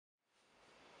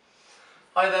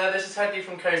Hi there, this is Hedley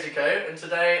from CosyCo, and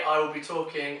today I will be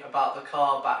talking about the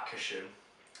car back cushion.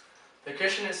 The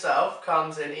cushion itself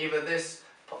comes in either this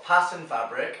pattern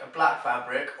fabric, a black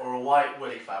fabric, or a white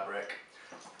woolly fabric.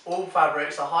 All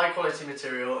fabrics are high quality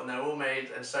material and they're all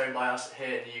made and sewn by us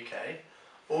here in the UK.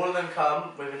 All of them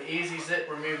come with an easy zip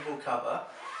removable cover,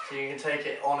 so you can take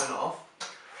it on and off.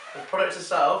 The product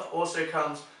itself also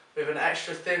comes with an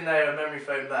extra thin layer of memory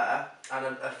foam there and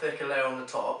a thicker layer on the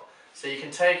top. So you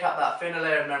can take out that thinner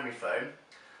layer of memory foam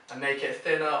and make it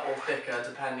thinner or thicker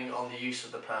depending on the use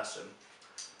of the person.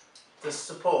 The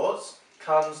support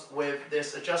comes with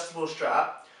this adjustable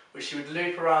strap which you would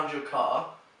loop around your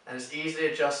car, and it's easily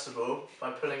adjustable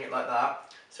by pulling it like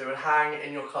that. So it would hang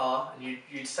in your car and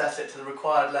you'd set it to the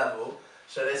required level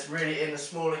so that it's really in the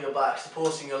small of your back,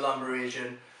 supporting your lumbar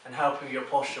region and helping your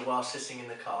posture while sitting in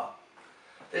the car.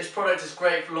 This product is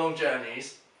great for long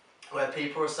journeys where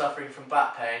people are suffering from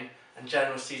back pain and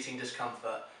general seating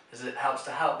discomfort, as it helps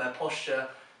to help their posture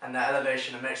and their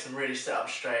elevation and makes them really sit up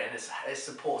straight, and it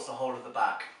supports the whole of the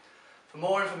back. For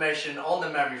more information on the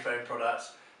memory foam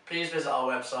products, please visit our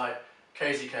website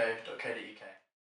cosyco.co.uk.